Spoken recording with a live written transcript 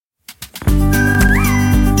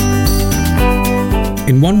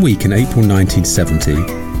In 1 week in April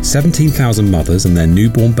 1970, 17,000 mothers and their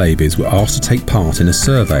newborn babies were asked to take part in a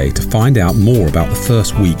survey to find out more about the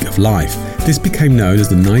first week of life. This became known as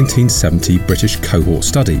the 1970 British Cohort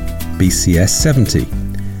Study, BCS 70.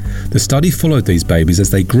 The study followed these babies as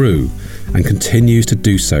they grew and continues to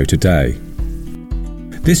do so today.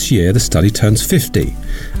 This year the study turns 50,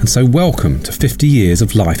 and so welcome to 50 Years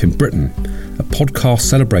of Life in Britain, a podcast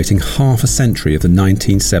celebrating half a century of the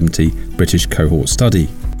 1970 British Cohort Study.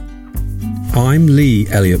 I'm Lee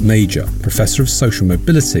Elliott Major, Professor of Social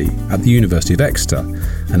Mobility at the University of Exeter,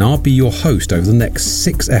 and I'll be your host over the next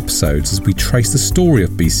 6 episodes as we trace the story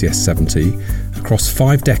of BCS 70 across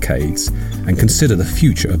 5 decades and consider the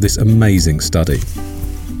future of this amazing study.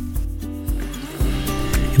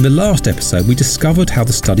 In the last episode, we discovered how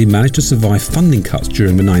the study managed to survive funding cuts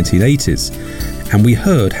during the 1980s, and we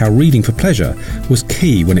heard how reading for pleasure was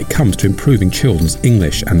key when it comes to improving children's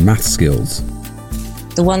English and math skills.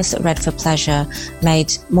 The ones that read for pleasure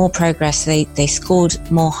made more progress. They scored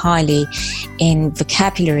more highly in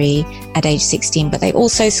vocabulary at age 16, but they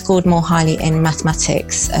also scored more highly in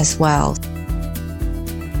mathematics as well.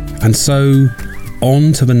 And so,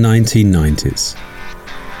 on to the 1990s.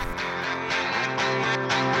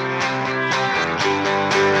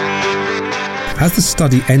 As the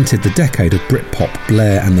study entered the decade of Britpop,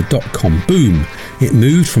 Blair and the dot-com boom, it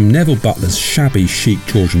moved from Neville Butler's shabby chic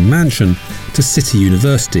Georgian mansion to City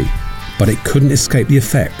University, but it couldn't escape the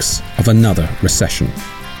effects of another recession.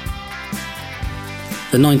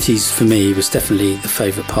 The 90s for me was definitely the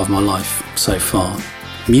favourite part of my life so far.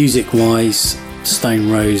 Music-wise, Stone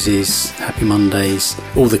Roses, Happy Mondays,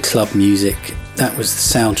 all the club music, that was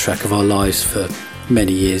the soundtrack of our lives for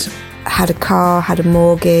many years. Had a car, had a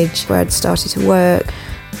mortgage, where I'd started to work,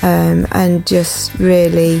 and just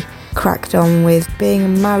really cracked on with being a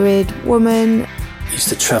married woman. I used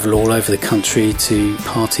to travel all over the country to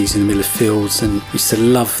parties in the middle of fields, and used to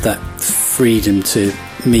love that freedom to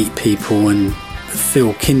meet people and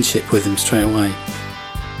feel kinship with them straight away.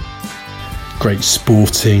 Great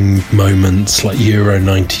sporting moments like Euro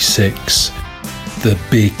 96, the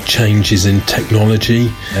big changes in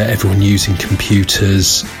technology, everyone using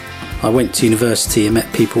computers. I went to university and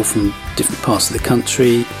met people from different parts of the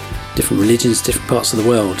country, different religions, different parts of the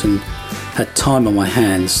world, and had time on my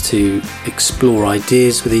hands to explore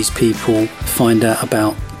ideas with these people, find out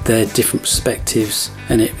about their different perspectives,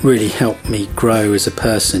 and it really helped me grow as a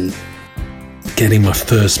person. Getting my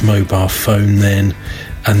first mobile phone then,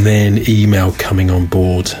 and then email coming on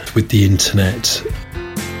board with the internet.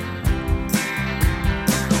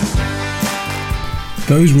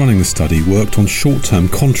 Those running the study worked on short-term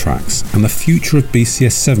contracts, and the future of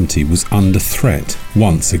BCS 70 was under threat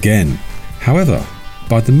once again. However,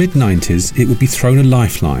 by the mid-90s it would be thrown a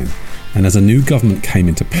lifeline, and as a new government came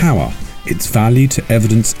into power, its value to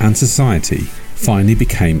evidence and society finally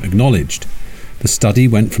became acknowledged. The study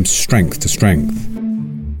went from strength to strength.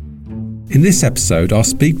 In this episode, I'll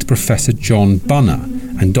speak to Professor John Bunner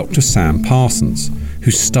and Dr. Sam Parsons,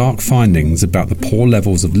 whose stark findings about the poor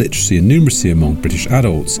levels of literacy and numeracy among British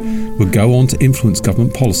adults would go on to influence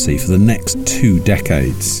government policy for the next 2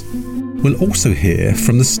 decades. We'll also hear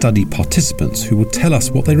from the study participants who will tell us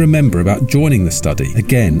what they remember about joining the study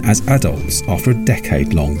again as adults after a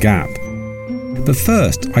decade-long gap. But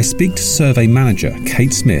first, I speak to survey manager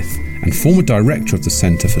Kate Smith and former director of the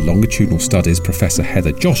Centre for Longitudinal Studies Professor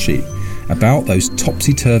Heather Joshi about those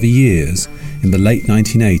topsy-turvy years in the late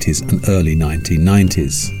 1980s and early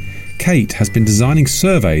 1990s. Kate has been designing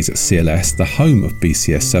surveys at CLS, the home of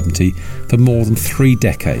BCS 70, for more than 3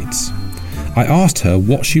 decades. I asked her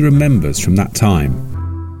what she remembers from that time.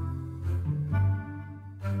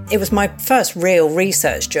 It was my first real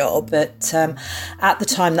research job, but at the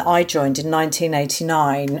time that I joined in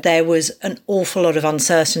 1989, there was an awful lot of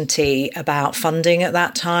uncertainty about funding at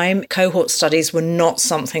that time. Cohort studies were not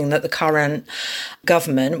something that the current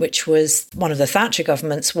government, which was one of the Thatcher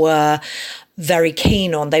governments, were very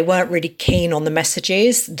keen on. They weren't really keen on the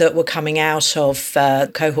messages that were coming out of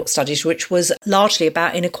cohort studies, which was largely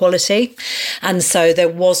about inequality. And so there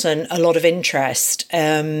wasn't a lot of interest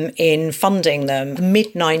in funding them.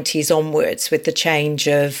 Mid-90s onwards, with the change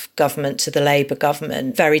of government to the Labour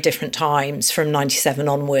government, very different times from 97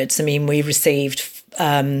 onwards. I mean, we received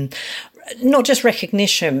not just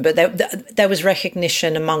recognition, but there was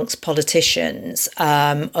recognition amongst politicians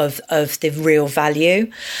of the real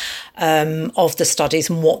value of the studies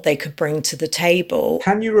and what they could bring to the table.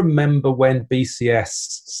 Can you remember when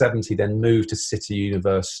BCS 70 then moved to City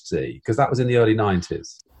University? Because that was in the early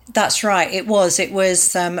 90s. That's right. It was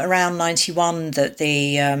around 91 that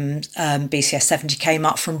the BCS 70 came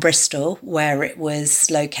up from Bristol, where it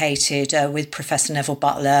was located with Professor Neville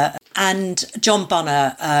Butler and John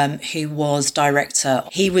Bunner, who was director.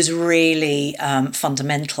 He was really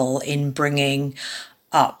fundamental in bringing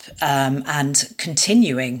up and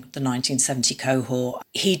continuing the 1970 cohort.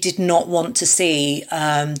 He did not want to see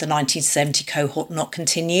the 1970 cohort not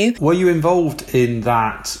continue. Were you involved in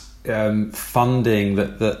that funding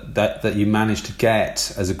that you managed to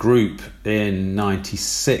get as a group in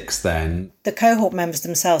 96 then? The cohort members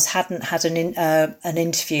themselves hadn't had an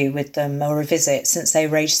interview with them or a visit since they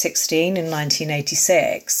were aged 16 in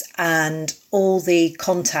 1986, and all the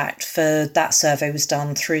contact for that survey was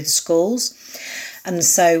done through the schools. And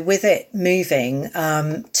so with it moving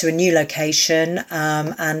to a new location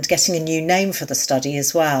and getting a new name for the study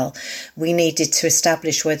as well, we needed to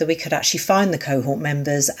establish whether we could actually find the cohort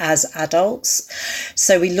members as adults.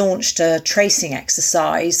 So we launched a tracing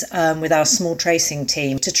exercise with our small tracing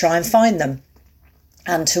team to try and find them,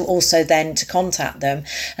 and to also then to contact them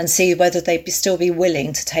and see whether they'd still be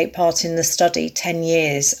willing to take part in the study 10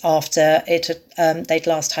 years after they'd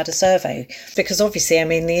last had a survey. Because obviously, I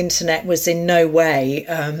mean, the internet was in no way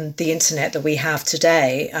the internet that we have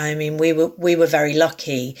today. I mean, we were very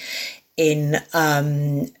lucky in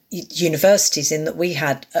universities in that we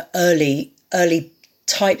had early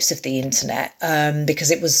types of the internet because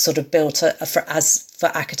it was sort of built for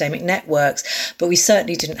academic networks, but we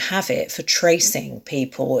certainly didn't have it for tracing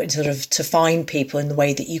people and sort of to find people in the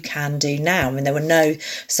way that you can do now. I mean, there were no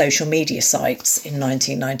social media sites in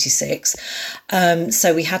 1996,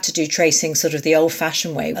 so we had to do tracing sort of the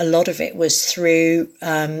old-fashioned way. A lot of it was through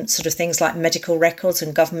sort of things like medical records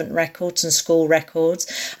and government records and school records,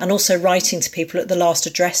 and also writing to people at the last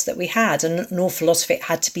address that we had, and an awful lot of it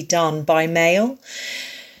had to be done by mail.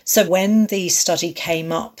 So when the study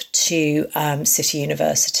came up to City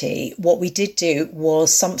University, what we did do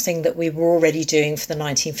was something that we were already doing for the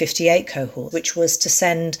 1958 cohort, which was to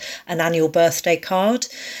send an annual birthday card.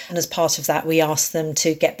 And as part of that, we asked them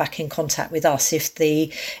to get back in contact with us if they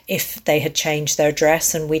had changed their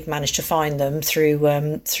address, and we'd managed to find them through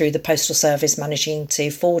the Postal Service managing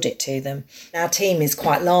to forward it to them. Our team is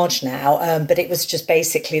quite large now, but it was just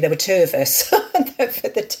basically there were two of us for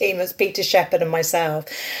the team. It was Peter Shepherd and myself.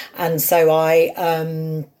 And so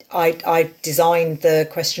I designed the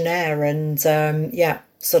questionnaire and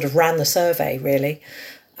sort of ran the survey really,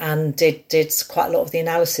 and did quite a lot of the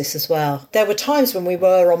analysis as well. There were times when we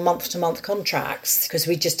were on month-to-month contracts because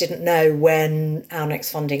we just didn't know when our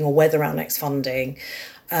next funding or whether our next funding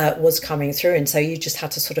was coming through, and so you just had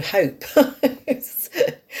to sort of hope.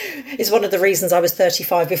 It's one of the reasons I was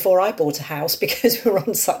 35 before I bought a house, because we were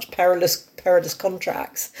on such perilous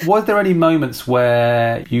contracts. Was there any moments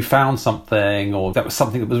where you found something, or that was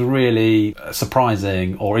something that was really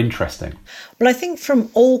surprising or interesting? Well, I think from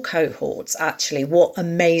all cohorts, actually, what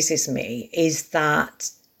amazes me is that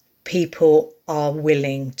people are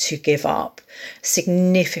willing to give up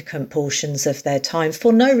significant portions of their time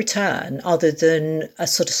for no return other than a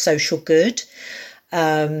sort of social good.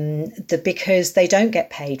 Because they don't get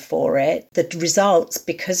paid for it. The results,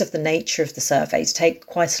 because of the nature of the surveys, take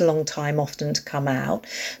quite a long time often to come out.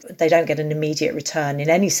 They don't get an immediate return in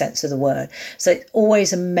any sense of the word. So it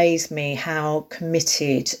always amazed me how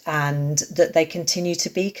committed, and that they continue to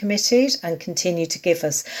be committed and continue to give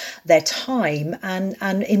us their time and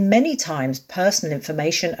in many times personal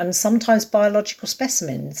information and sometimes biological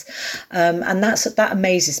specimens. And that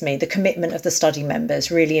amazes me. The commitment of the study members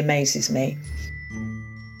really amazes me.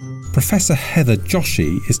 Professor Heather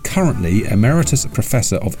Joshi is currently Emeritus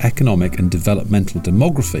Professor of Economic and Developmental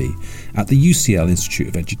Demography at the UCL Institute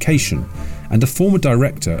of Education and a former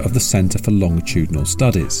Director of the Centre for Longitudinal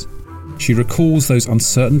Studies. She recalls those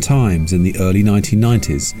uncertain times in the early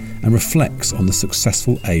 1990s and reflects on the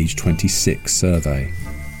successful Age 26 survey.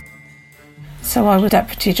 So I was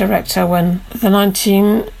Deputy Director when the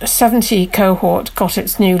 1970 cohort got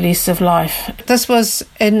its new lease of life. This was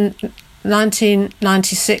in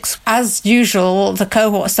 1996. As usual, the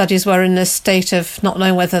cohort studies were in a state of not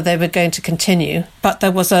knowing whether they were going to continue, but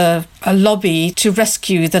there was a lobby to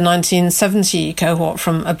rescue the 1970 cohort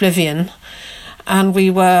from oblivion, and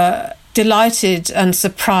we were delighted and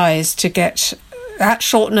surprised to get, at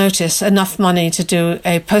short notice, enough money to do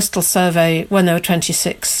a postal survey when they were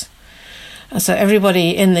 26. And so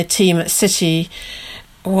everybody in the team at City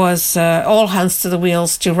was all hands to the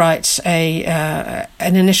wheels to write an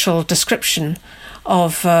initial description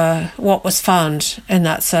of what was found in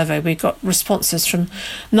that survey. We got responses from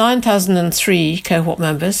 9,003 cohort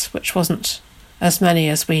members, which wasn't as many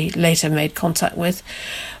as we later made contact with,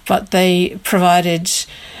 but they provided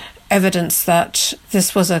evidence that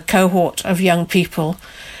this was a cohort of young people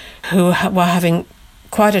who were having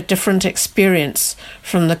quite a different experience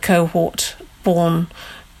from the cohort born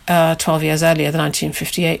 12 years earlier, the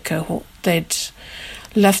 1958 cohort. They'd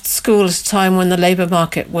left school at a time when the labour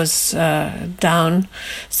market was down,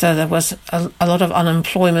 so there was a lot of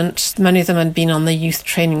unemployment. Many of them had been on the youth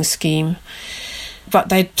training scheme, but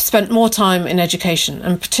they'd spent more time in education,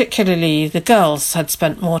 and particularly the girls had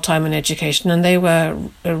spent more time in education, and they were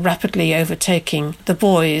rapidly overtaking the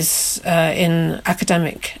boys in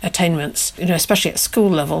academic attainments, especially at school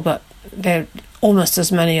level, but almost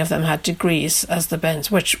as many of them had degrees as the Bens,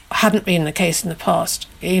 which hadn't been the case in the past.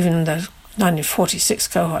 Even the 1946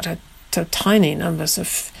 cohort had tiny numbers of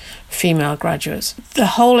female graduates. The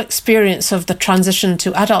whole experience of the transition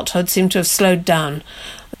to adulthood seemed to have slowed down.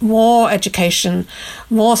 More education,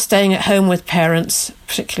 more staying at home with parents,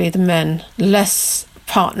 particularly the men, less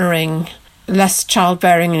partnering, less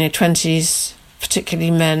childbearing in your 20s, particularly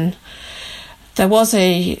men. There was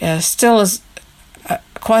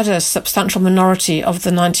quite a substantial minority of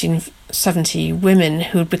the 1970 women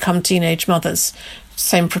who'd become teenage mothers,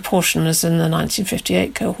 same proportion as in the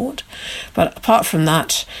 1958 cohort. But apart from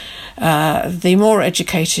that, the more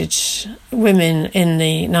educated women in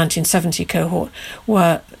the 1970 cohort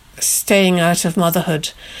were staying out of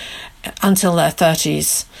motherhood until their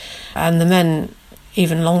 30s, and the men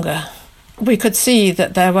even longer. We could see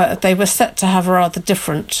that they were set to have a rather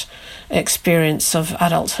different experience of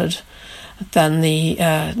adulthood than the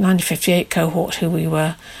 1958 cohort, who we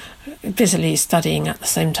were busily studying at the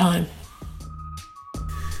same time.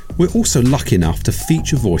 We're also lucky enough to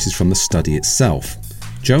feature voices from the study itself.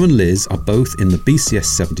 Jo and Liz are both in the BCS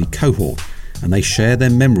 70 cohort, and they share their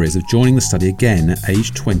memories of joining the study again at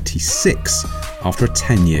age 26 after a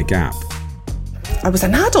 10-year gap. I was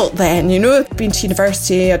an adult then, I'd been to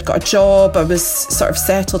university, I'd got a job, I was sort of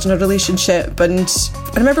settled in a relationship, and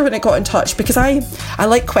I remember when I got in touch, because I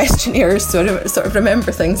like questionnaires, so I sort of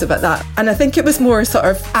remember things about that. And I think it was more sort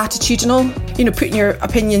of attitudinal, putting your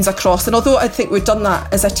opinions across. And although I think we'd done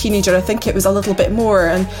that as a teenager, I think it was a little bit more,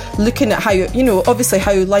 and looking at how, obviously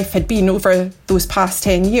how life had been over those past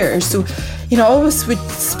 10 years. So, I always would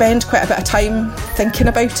spend quite a bit of time thinking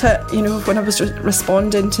about it, when I was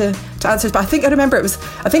responding to answers. But I think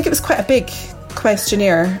it was quite a big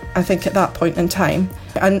questionnaire, I think, at that point in time.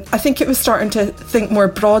 And I think it was starting to think more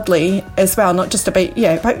broadly as well, not just about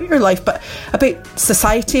your life, but about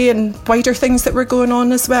society and wider things that were going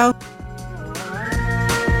on as well.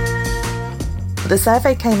 The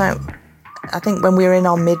survey came out, I think, when we were in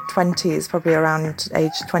our mid-20s, probably around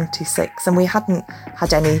age 26, and we hadn't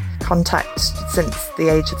had any contact since the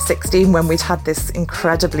age of 16, when we'd had this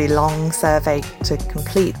incredibly long survey to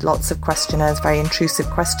complete, lots of questionnaires, very intrusive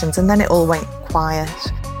questions, and then it all went quiet.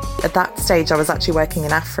 At that stage, I was actually working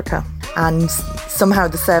in Africa, and somehow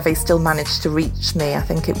the survey still managed to reach me. I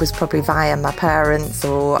think it was probably via my parents,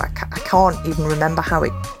 or I can't even remember how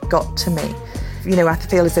it got to me. I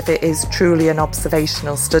feel as if it is truly an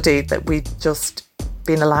observational study, that we've just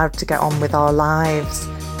been allowed to get on with our lives,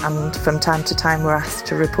 and from time to time we're asked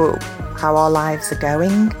to report how our lives are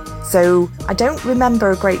going. So I don't remember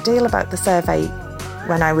a great deal about the survey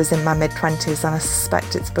when I was in my mid-20s, and I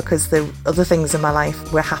suspect it's because the other things in my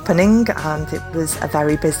life were happening, and it was a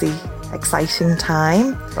very busy, exciting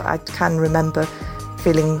time. But I can remember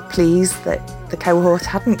feeling pleased that the cohort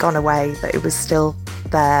hadn't gone away, that it was still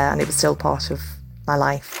there and it was still part of my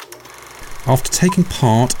life. After taking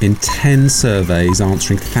part in 10 surveys,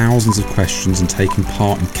 answering thousands of questions and taking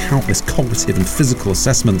part in countless cognitive and physical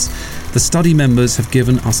assessments, the study members have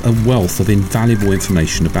given us a wealth of invaluable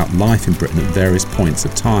information about life in Britain at various points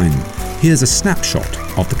of time. Here's a snapshot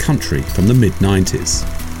of the country from the mid-90s.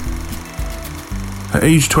 At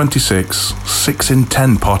age 26, 6 in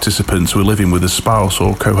 10 participants were living with a spouse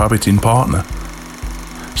or cohabiting partner.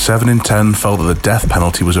 7 in 10 felt that the death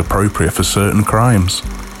penalty was appropriate for certain crimes.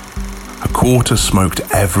 A quarter smoked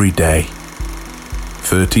every day.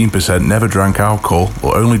 13% never drank alcohol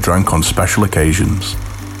or only drank on special occasions.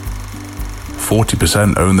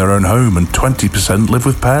 40% own their own home and 20% live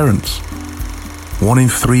with parents. 1 in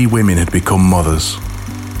 3 women had become mothers.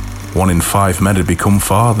 1 in 5 men had become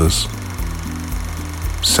fathers.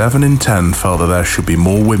 7 in 10 felt that there should be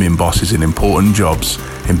more women bosses in important jobs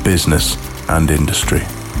in business and industry.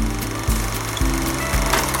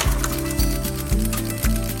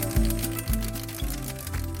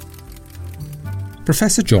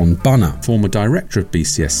 Professor John Bunner, former director of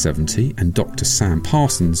BCS 70, and Dr. Sam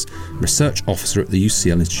Parsons, research officer at the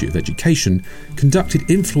UCL Institute of Education, conducted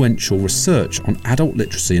influential research on adult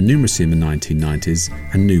literacy and numeracy in the 1990s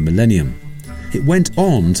and new millennium. It went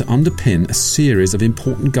on to underpin a series of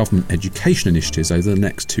important government education initiatives over the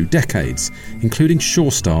next 2 decades, including Sure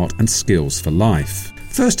Start and Skills for Life.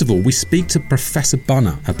 First of all, we speak to Professor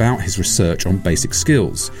Bunner about his research on basic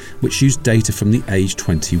skills, which used data from the Age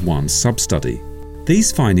 21 sub-study.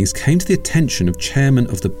 These findings came to the attention of Chairman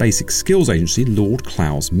of the Basic Skills Agency, Lord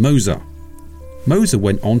Clowes Moser. Moser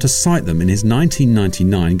went on to cite them in his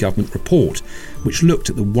 1999 government report, which looked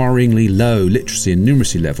at the worryingly low literacy and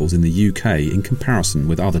numeracy levels in the UK in comparison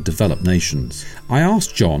with other developed nations. I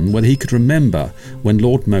asked John whether he could remember when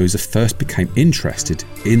Lord Moser first became interested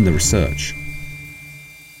in the research.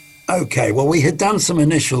 OK, well, we had done some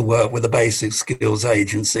initial work with the Basic Skills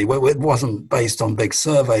Agency. Well, it wasn't based on big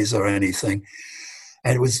surveys or anything.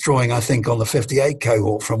 And it was drawing, I think, on the 58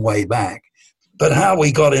 cohort from way back. But how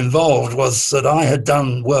we got involved was that I had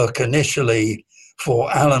done work initially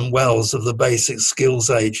for Alan Wells of the Basic Skills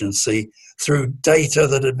Agency through data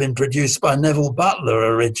that had been produced by Neville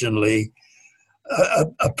Butler originally,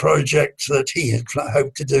 a project that he had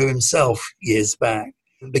hoped to do himself years back.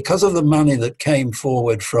 Because of the money that came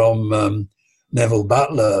forward from Neville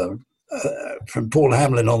Butler, from Paul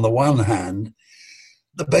Hamlin on the one hand,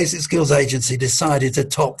 the Basic Skills Agency decided to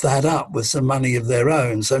top that up with some money of their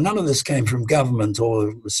own. So none of this came from government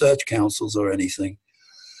or research councils or anything.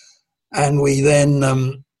 And we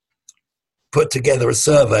then put together a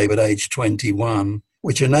survey at age 21,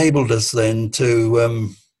 which enabled us then to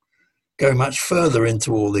go much further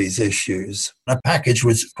into all these issues. A package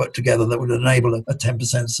was put together that would enable a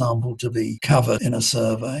 10% sample to be covered in a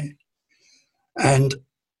survey. And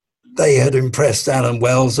they had impressed Alan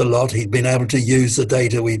Wells a lot. He'd been able to use the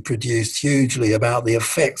data we produced hugely about the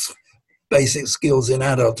effects basic skills in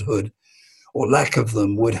adulthood, or lack of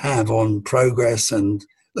them, would have on progress and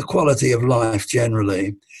the quality of life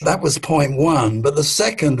generally. That was point one. But the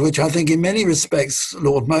second, which I think in many respects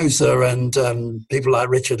Lord Moser and people like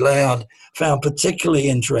Richard Layard found particularly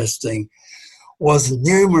interesting, was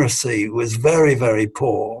numeracy was very, very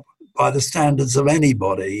poor. By the standards of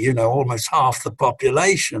anybody, almost half the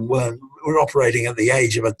population were operating at the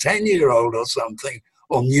age of a 10-year-old or something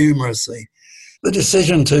on numeracy. The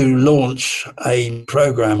decision to launch a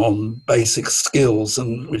program on basic skills,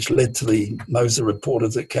 and which led to the Moser report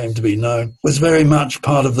as it came to be known, was very much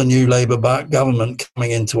part of the new Labour government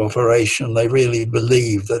coming into operation. They really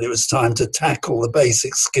believed that it was time to tackle the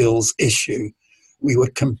basic skills issue. We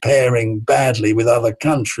were comparing badly with other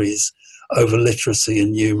countries over literacy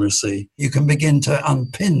and numeracy. You can begin to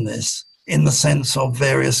unpin this in the sense of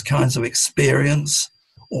various kinds of experience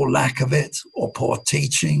or lack of it, or poor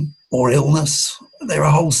teaching, or illness. There are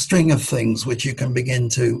a whole string of things which you can begin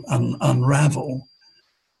to unravel.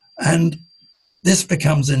 And this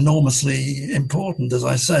becomes enormously important, as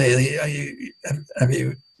I say.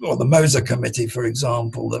 The Moser Committee, for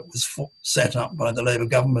example, that was set up by the Labour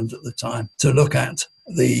government at the time to look at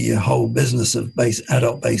the whole business of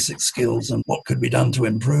adult basic skills and what could be done to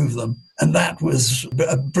improve them. And that was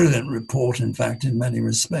a brilliant report, in fact, in many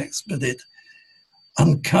respects, but it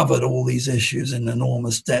uncovered all these issues in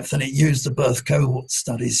enormous depth, and it used the birth cohort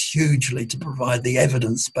studies hugely to provide the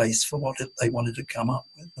evidence base for what they wanted to come up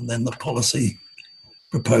with, and then the policy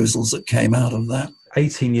proposals that came out of that.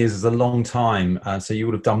 18 years is a long time, so you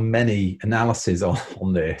would have done many analyses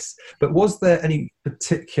on this. But was there any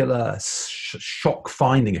particular shock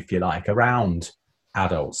finding, if you like, around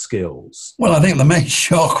adult skills? Well, I think the main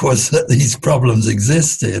shock was that these problems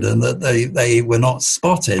existed and that they were not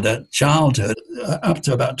spotted at childhood. Up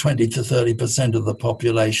to about 20 to 30% of the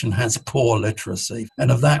population has poor literacy.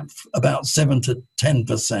 And of that, about 7 to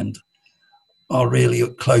 10% are really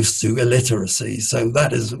close to illiteracy. So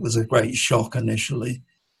that was a great shock initially.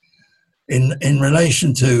 In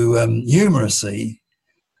relation to numeracy,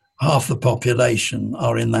 half the population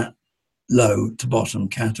are in that low to bottom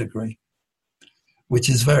category, which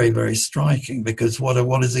is very, very striking, because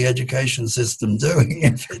what is the education system doing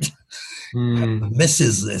if it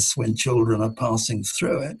misses this when children are passing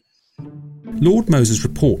through it? Lord Moser's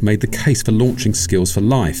report made the case for launching Skills for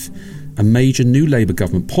Life, a major new Labour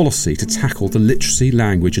government policy to tackle the literacy,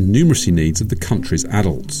 language and numeracy needs of the country's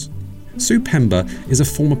adults. Sue Pember is a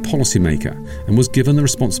former policymaker and was given the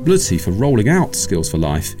responsibility for rolling out Skills for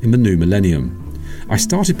Life in the new millennium. I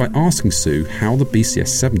started by asking Sue how the BCS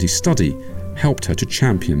 70 study helped her to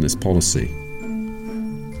champion this policy.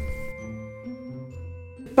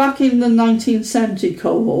 Back in the 1970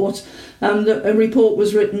 cohort, a report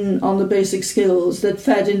was written on the basic skills that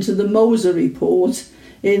fed into the Moser report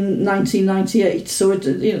in 1998. So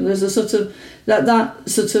there's a sort of that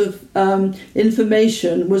sort of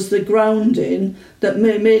information was the grounding that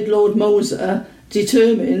made Lord Moser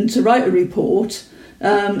determined to write a report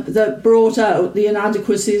that brought out the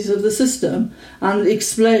inadequacies of the system and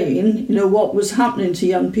explain, what was happening to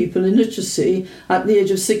young people in literacy at the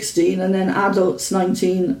age of 16 and then adults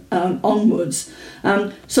 19 onwards.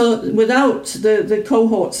 So without the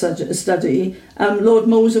cohort study, Lord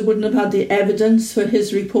Moser wouldn't have had the evidence for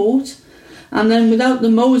his report. And then without the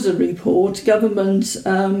Moser report, government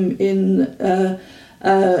in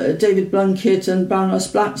David Blunkett and Baroness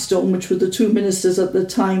Blackstone, which were the two ministers at the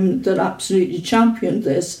time that absolutely championed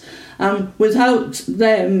this, without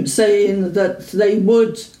them saying that they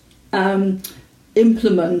would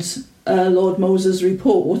implement Lord Moser's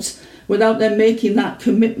report, without them making that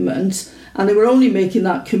commitment, and they were only making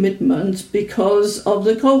that commitment because of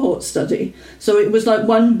the cohort study. So it was like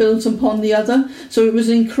one built upon the other. So it was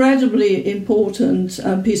an incredibly important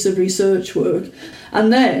piece of research work.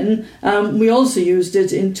 And then we also used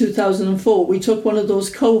it in 2004. We took one of those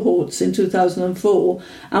cohorts in 2004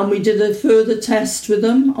 and we did a further test with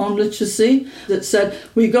them on literacy that said,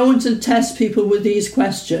 we're going to test people with these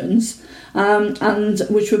questions. And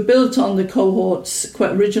which were built on the cohort's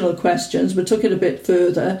original questions, but took it a bit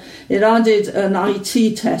further. It added an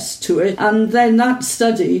IT test to it, and then that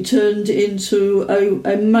study turned into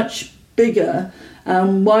a much bigger,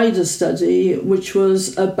 wider study, which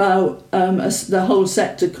was about the whole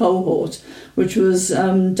sector cohort, which was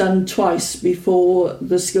done twice before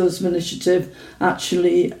the Skills Initiative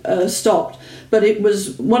actually stopped. But it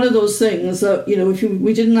was one of those things that, if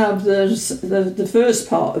we didn't have the first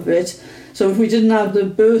part of it, so if we didn't have the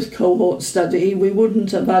birth cohort study, we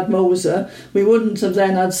wouldn't have had Moser, we wouldn't have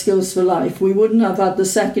then had Skills for Life, we wouldn't have had the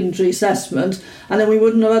secondary assessment, and then we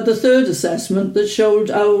wouldn't have had the third assessment that showed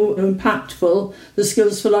how impactful the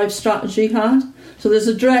Skills for Life strategy had. So there's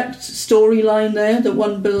a direct storyline there that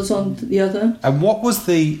one builds on the other. And what was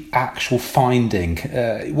the actual finding?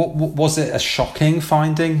 What was it a shocking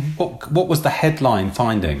finding? What was the headline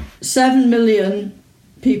finding? 7 million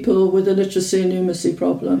people with a literacy and numeracy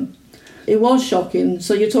problem. It was shocking.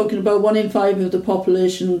 So you're talking about 1 in 5 of the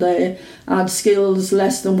population there had skills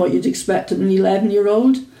less than what you'd expect of an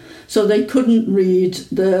 11-year-old. So they couldn't read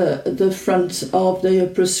the front of their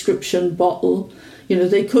prescription bottle.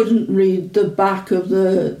 They couldn't read the back of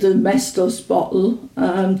the Domestos bottle.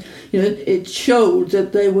 It showed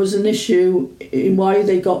that there was an issue in why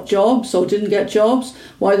they got jobs or didn't get jobs,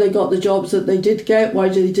 why they got the jobs that they did get, why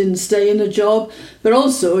they didn't stay in a job. But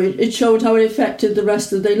also it showed how it affected the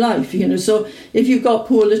rest of their life. So if you've got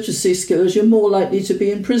poor literacy skills, you're more likely to be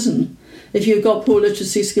in prison. If you've got poor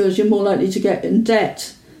literacy skills, you're more likely to get in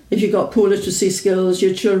debt. If you've got poor literacy skills,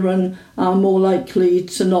 your children are more likely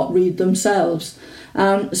to not read themselves.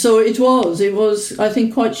 So it was, I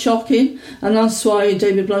think, quite shocking, and that's why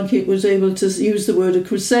David Blunkett was able to use the word a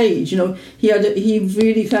crusade. He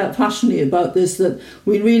really felt passionately about this, that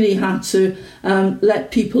we really had to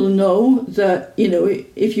let people know that,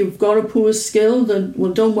 if you've got a poor skill, then,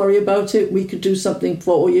 well, don't worry about it, we could do something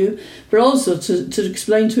for you. But also to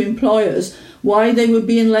explain to employers why they were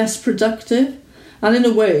being less productive. And in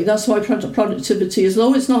a way, that's why productivity, as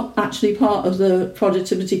though it's not actually part of the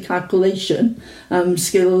productivity calculation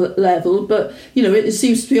skill level, but, it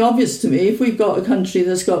seems to be obvious to me, if we've got a country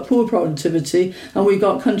that's got poor productivity and we've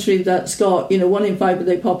got a country that's got, 1 in 5 of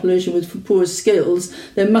their population with poor skills,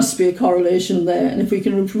 there must be a correlation there. And if we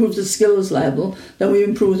can improve the skills level, then we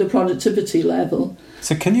improve the productivity level.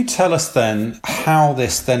 So can you tell us then how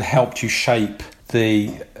this then helped you shape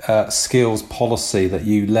the skills policy that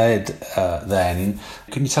you led then?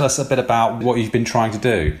 Can you tell us a bit about what you've been trying to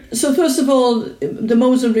do? So first of all, the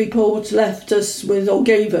Moser report left us with, or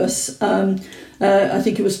gave us, I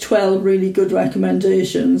think it was 12 really good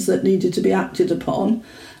recommendations that needed to be acted upon.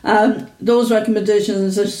 Those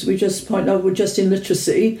recommendations, as we just pointed out, were just in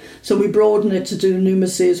literacy, so we broadened it to do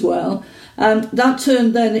numeracy as well. That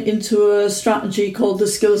turned then into a strategy called the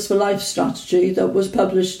Skills for Life strategy that was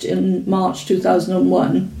published in March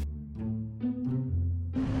 2001.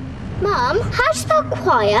 Mum, how do you spell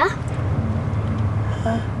choir?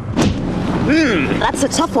 That's a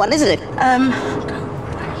tough one, isn't it?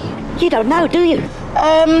 You don't know, do you?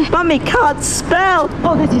 Mummy can't spell.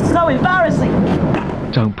 Oh, this is so embarrassing.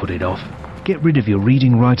 Don't put it off. Get rid of your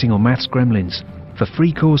reading, writing or maths gremlins. For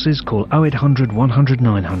free courses, call 0800 100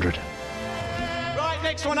 900.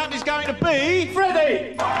 Next one up is going to be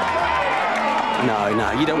Freddie!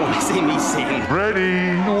 No, you don't want to see me sing.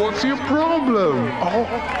 Freddie, what's your problem?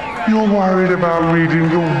 Oh, you're worried about reading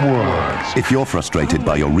your words. If you're frustrated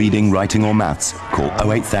by your reading, writing or maths, call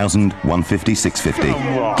 08000 150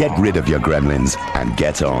 650. Get rid of your gremlins and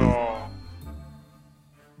get on.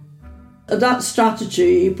 That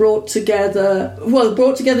strategy brought together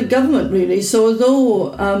government really. So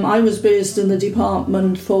although I was based in the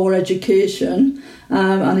Department for Education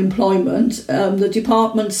and Employment, the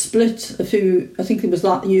department split I think it was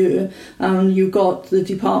that year, and you got the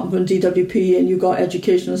department DWP and you got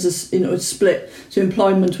education as a split, so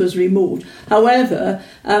employment was removed. However,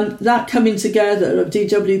 that coming together of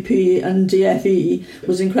DWP and DFE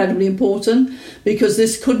was incredibly important, because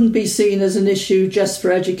this couldn't be seen as an issue just for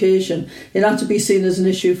education. It had to be seen as an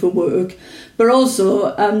issue for work. But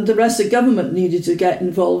also, the rest of government needed to get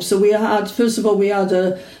involved. So we had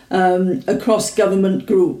a cross-government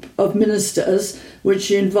group of ministers,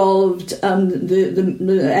 which involved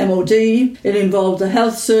the MOD, it involved the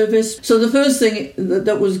health service. So the first thing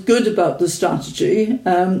that was good about the strategy,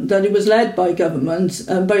 that it was led by government,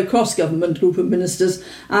 by a cross-government group of ministers,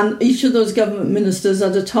 and each of those government ministers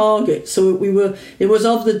had a target. So it was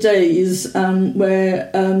of the days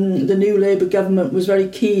where the new Labour government was very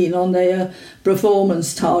keen on their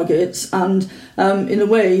performance targets, and in a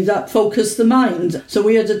way that focused the mind. So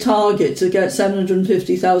we had a target to get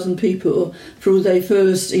 750,000 people through their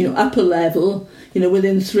first upper level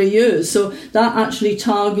within 3 years. So that actually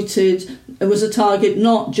it was a target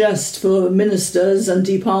not just for ministers and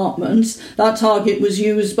departments. That target was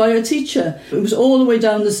used by a teacher. It was all the way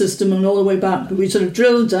down the system and all the way back. We sort of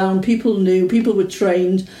drilled down, people knew, people were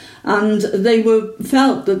trained, and they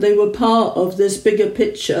felt that they were part of this bigger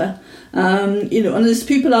picture. And there's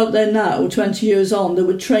people out there now, 20 years on, that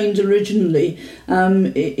were trained originally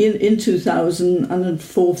in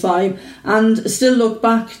 2004-05, and still look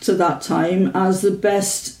back to that time as the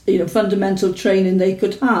best fundamental training they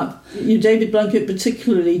could have. David Blunkett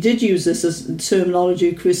particularly did use this as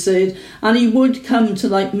terminology, crusade, and he would come to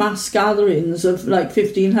mass gatherings of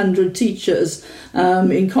 1,500 teachers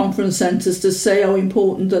in conference centres to say how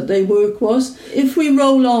important that their work was. If we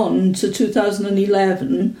roll on to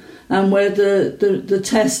 2011, where the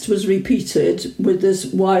test was repeated with this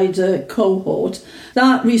wider cohort,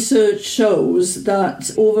 that research shows that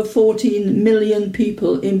over 14 million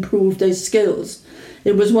people improved their skills.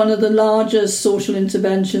 It was one of the largest social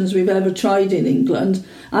interventions we've ever tried in England,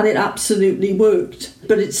 and it absolutely worked.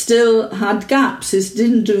 But it still had gaps. It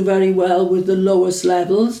didn't do very well with the lowest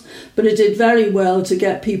levels, but it did very well to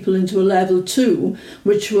get people into a level 2,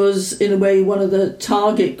 which was in a way one of the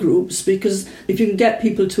target groups, because if you can get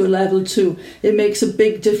people to a level 2, it makes a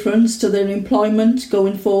big difference to their employment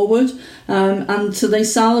going forward, and to their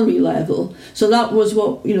salary level. So that was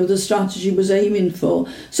what the strategy was aiming for.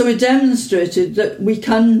 So it demonstrated that we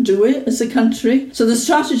can do it as a country. So the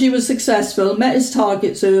strategy was successful, met its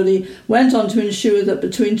targets early, went on to ensure that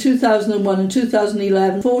between 2001 and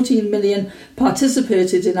 2011, 14 million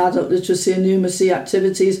participated in adult literacy and numeracy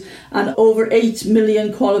activities, and over 8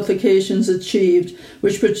 million qualifications achieved,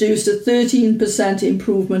 which produced a 13%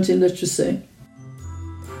 improvement in literacy.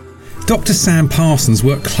 Dr. Sam Parsons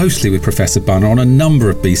worked closely with Professor Bunner on a number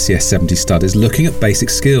of BCS 70 studies looking at basic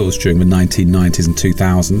skills during the 1990s and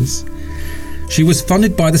 2000s. She was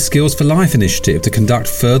funded by the Skills for Life initiative to conduct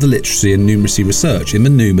further literacy and numeracy research in the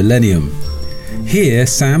new millennium. Here,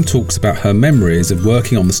 Sam talks about her memories of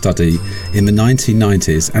working on the study in the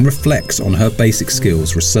 1990s and reflects on her basic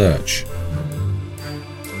skills research.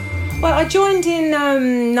 Well, I joined in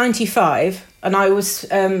 95, and I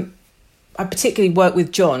particularly worked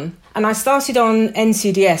with John, and I started on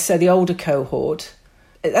NCDS, so the older cohort.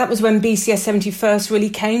 That was when BCS 70 first really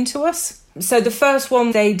came to us. So the first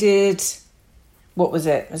one they did, what was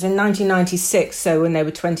it? It was in 1996, so when they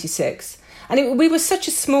were 26. And we were such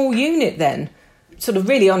a small unit then, sort of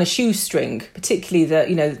really on a shoestring, particularly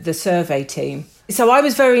the survey team. So I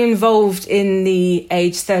was very involved in the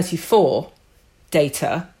age 34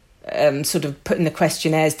 data, sort of putting the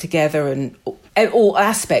questionnaires together and all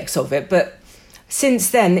aspects of it. But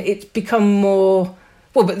since then, it's become more...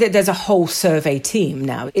 Well, but there's a whole survey team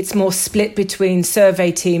now. It's more split between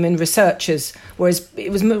survey team and researchers, whereas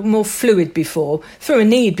it was more fluid before, through a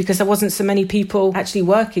need, because there wasn't so many people actually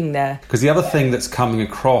working there. Because the other thing that's coming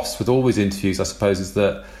across with all these interviews, I suppose, is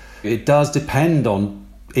that it does depend on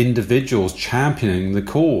individuals championing the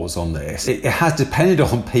cause on this. It has depended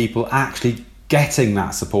on people actually getting that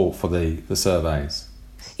support for the surveys.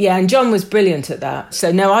 Yeah, and John was brilliant at that.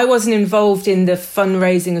 So no, I wasn't involved in the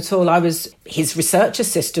fundraising at all. I was his research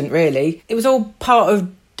assistant, really. It was all part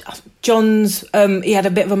of John's... he had a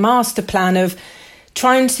bit of a master plan of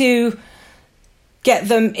trying to get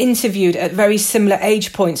them interviewed at very similar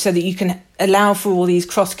age points so that you can allow for all these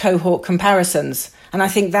cross-cohort comparisons. And I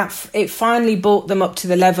think that it finally brought them up to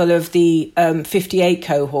the level of the 58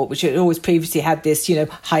 cohort, which had always previously had this,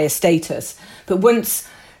 higher status. But once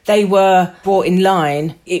they were brought in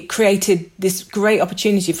line, it created this great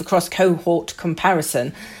opportunity for cross-cohort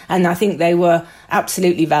comparison. And I think they were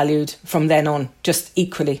absolutely valued from then on, just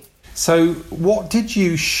equally. So what did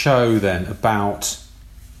you show then about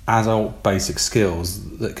adult basic skills?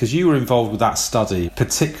 Because you were involved with that study,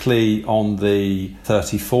 particularly on the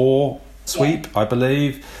 34 sweep, I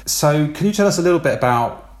believe. So can you tell us a little bit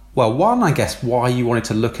about, well, one, I guess, why you wanted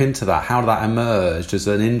to look into that? How that emerged as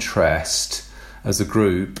an interest as a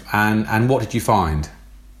group, and what did you find?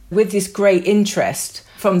 With this great interest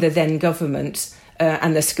from the then government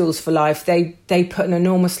and the Skills for Life, they put an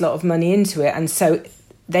enormous lot of money into it. And so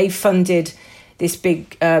they funded this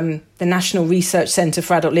big, the National Research Centre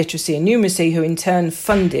for Adult Literacy and Numeracy, who in turn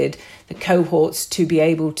funded the cohorts to be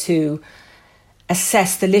able to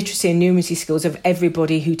assess the literacy and numeracy skills of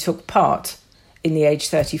everybody who took part in the age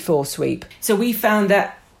 34 sweep. So we found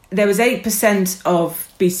that there was 8% of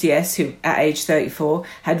BCS who at age 34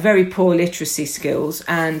 had very poor literacy skills,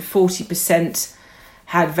 and 40%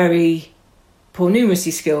 had very poor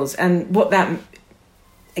numeracy skills. And what that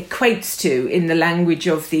equates to in the language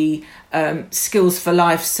of the Skills for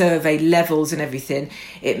Life survey levels and everything,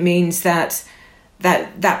 it means that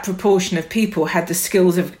proportion of people had the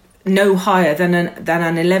skills of no higher than an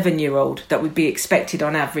 11-year-old that would be expected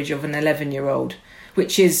on average of an 11-year-old,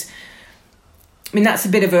 which is, I mean, that's a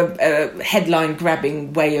bit of a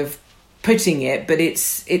headline-grabbing way of putting it, but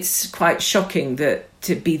it's quite shocking that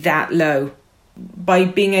to be that low. By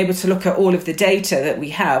being able to look at all of the data that we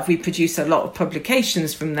have, we produce a lot of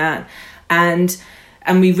publications from that, and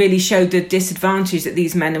we really showed the disadvantage that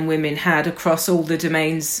these men and women had across all the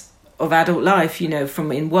domains of adult life, you know,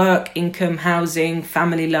 from in work, income, housing,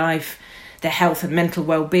 family life. Their health and mental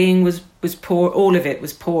well-being was poor. All of it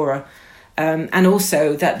was poorer. And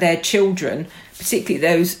also that their children, particularly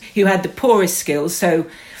those who had the poorest skills, so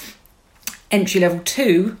entry level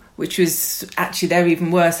 2, which was actually, they're even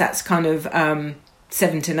worse, that's kind of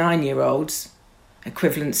 7 to 9 year olds,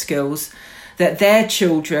 equivalent skills, that their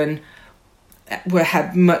children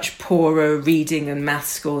had much poorer reading and math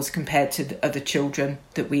scores compared to the other children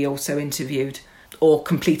that we also interviewed or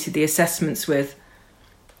completed the assessments with.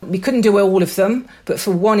 We couldn't do all of them, but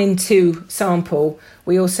for 1 in 2 sample,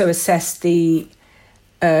 we also assessed the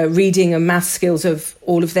reading and math skills of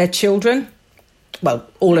all of their children. Well,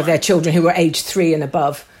 all of their children who were age 3 and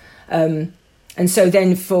above. And so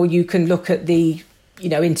then you can look at the, you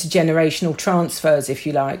know, intergenerational transfers, if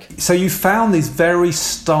you like. So you found these very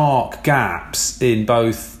stark gaps in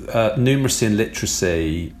both numeracy and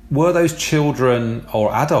literacy. Were those children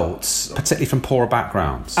or adults, particularly from poorer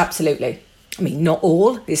backgrounds? Absolutely. I mean, not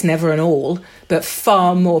all, it's never an all, but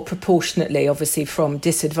far more proportionately, obviously, from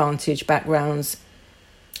disadvantaged backgrounds,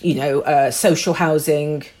 you know, social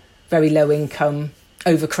housing, very low income,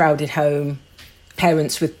 overcrowded home,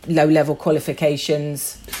 parents with low-level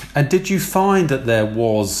qualifications. And did you find that there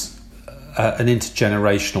was an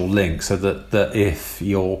intergenerational link, so that if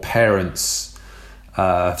your parents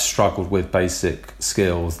struggled with basic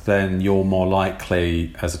skills, then you're more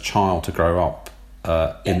likely as a child to grow up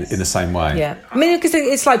in the same way? Yeah, I mean, because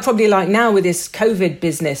it's like probably like now with this COVID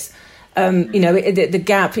business, you know, the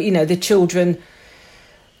gap, you know, the children,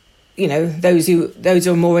 you know, those who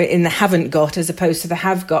are more in the haven't got as opposed to the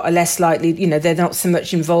have got are less likely, you know, they're not so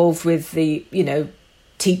much involved with the, you know,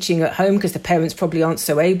 teaching at home because the parents probably aren't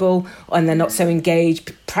so able, and they're not so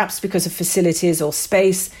engaged, perhaps because of facilities or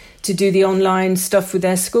space to do the online stuff with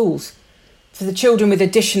their schools. For the children with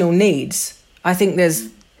additional needs, I think there's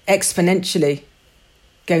exponentially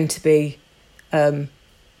going to be,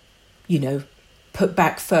 you know, put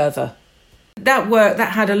back further. That work,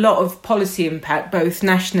 that had a lot of policy impact, both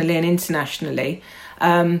nationally and internationally.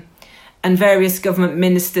 And various government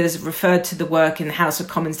ministers referred to the work in the House of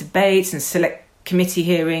Commons debates and select committee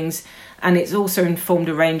hearings. And it's also informed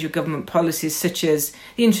a range of government policies, such as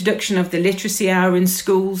the introduction of the literacy hour in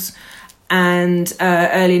schools and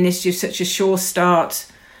early initiatives such as Sure Start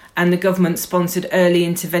and the government-sponsored Early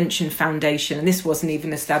Intervention Foundation. And this wasn't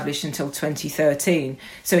even established until 2013.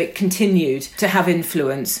 So it continued to have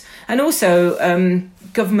influence. And also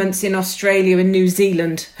governments in Australia and New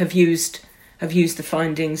Zealand have used the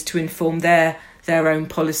findings to inform their own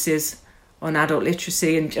policies on adult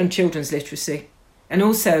literacy and children's literacy. And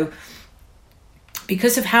also,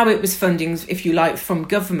 because of how it was funding, if you like, from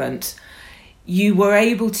government, you were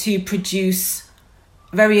able to produce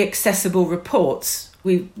very accessible reports.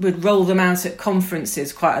 We would roll them out at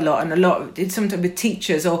conferences quite a lot, and sometimes with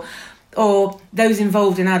teachers or those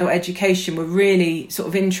involved in adult education were really sort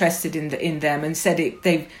of interested in them and said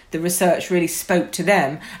the research really spoke to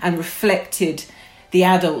them and reflected the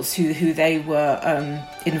adults who they were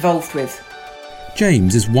involved with.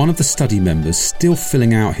 James is one of the study members still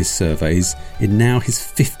filling out his surveys in now his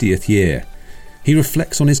 50th year. He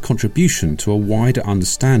reflects on his contribution to a wider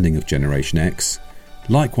understanding of Generation X.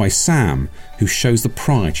 Likewise Sam, who shows the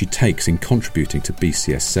pride she takes in contributing to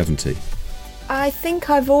BCS 70. I think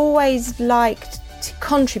I've always liked to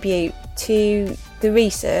contribute to the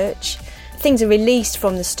research. Things are released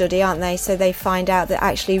from the study, aren't they? So they find out that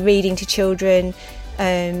actually reading to children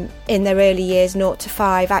in their early years, 0 to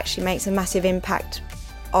 5, actually makes a massive impact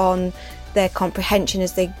on their comprehension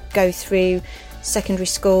as they go through secondary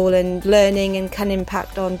school and learning, and can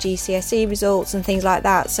impact on GCSE results and things like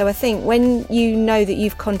that. So I think when you know that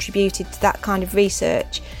you've contributed to that kind of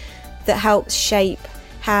research that helps shape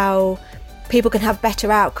how people can have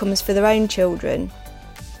better outcomes for their own children,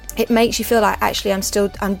 it makes you feel like actually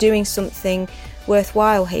I'm doing something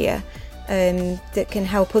worthwhile here, that can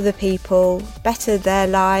help other people better their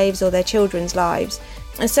lives or their children's lives.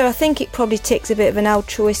 And so I think it probably ticks a bit of an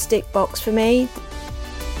altruistic box for me.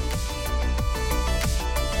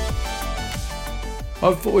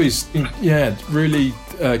 I've always, really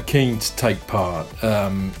keen to take part,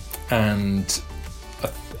 and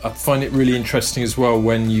I find it really interesting as well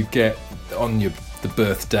when you get on the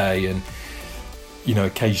birthday, and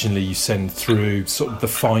occasionally you send through sort of the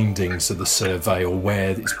findings of the survey or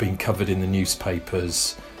where it's been covered in the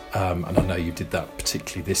newspapers, and I know you did that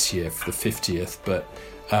particularly this year for the 50th, but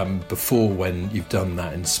before, when you've done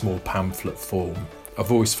that in small pamphlet form,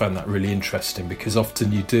 I've always found that really interesting, because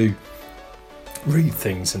often you do read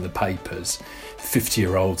things in the papers,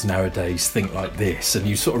 50-year-olds nowadays think like this, and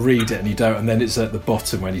you sort of read it and you don't, and then it's at the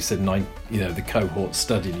bottom when you said the cohort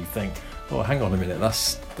study, and you think, oh, hang on a minute,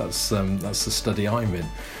 that's the study I'm in.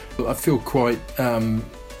 But I feel quite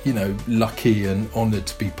lucky and honoured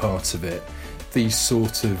to be part of it. These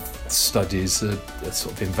sort of studies are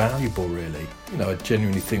sort of invaluable, really. I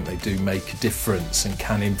genuinely think they do make a difference and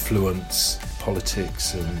can influence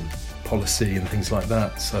politics and policy and things like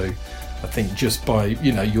that. So I think just by,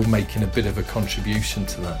 you're making a bit of a contribution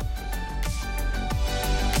to that.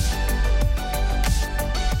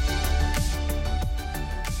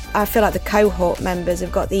 I feel like the cohort members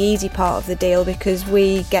have got the easy part of the deal, because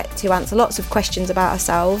we get to answer lots of questions about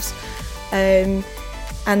ourselves, and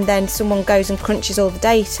then someone goes and crunches all the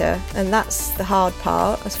data, and that's the hard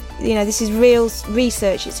part. This is real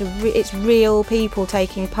research, it's real people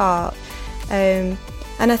taking part.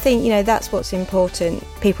 And I think, that's what's important.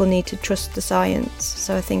 People need to trust the science.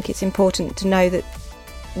 So I think it's important to know that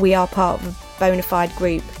we are part of a bona fide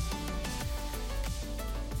group.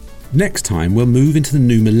 Next time, we'll move into the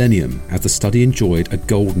new millennium as the study enjoyed a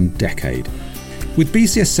golden decade. With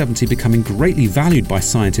BCS 70 becoming greatly valued by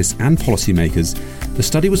scientists and policymakers, the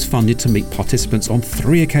study was funded to meet participants on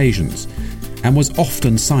 3 occasions and was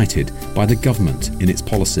often cited by the government in its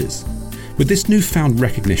policies. With this newfound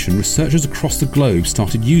recognition, researchers across the globe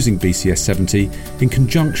started using BCS 70 in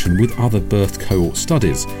conjunction with other birth cohort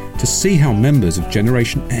studies to see how members of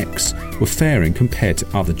Generation X were faring compared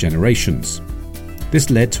to other generations. This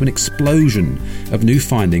led to an explosion of new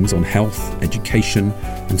findings on health, education,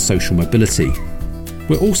 and social mobility.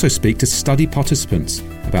 We'll also speak to study participants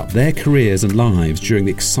about their careers and lives during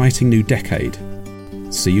the exciting new decade.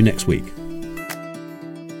 See you next week.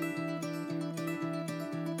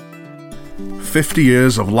 50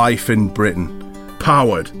 years of life in Britain,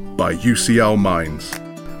 powered by UCL Minds.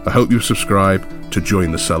 I hope you subscribe to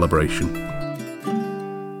join the celebration.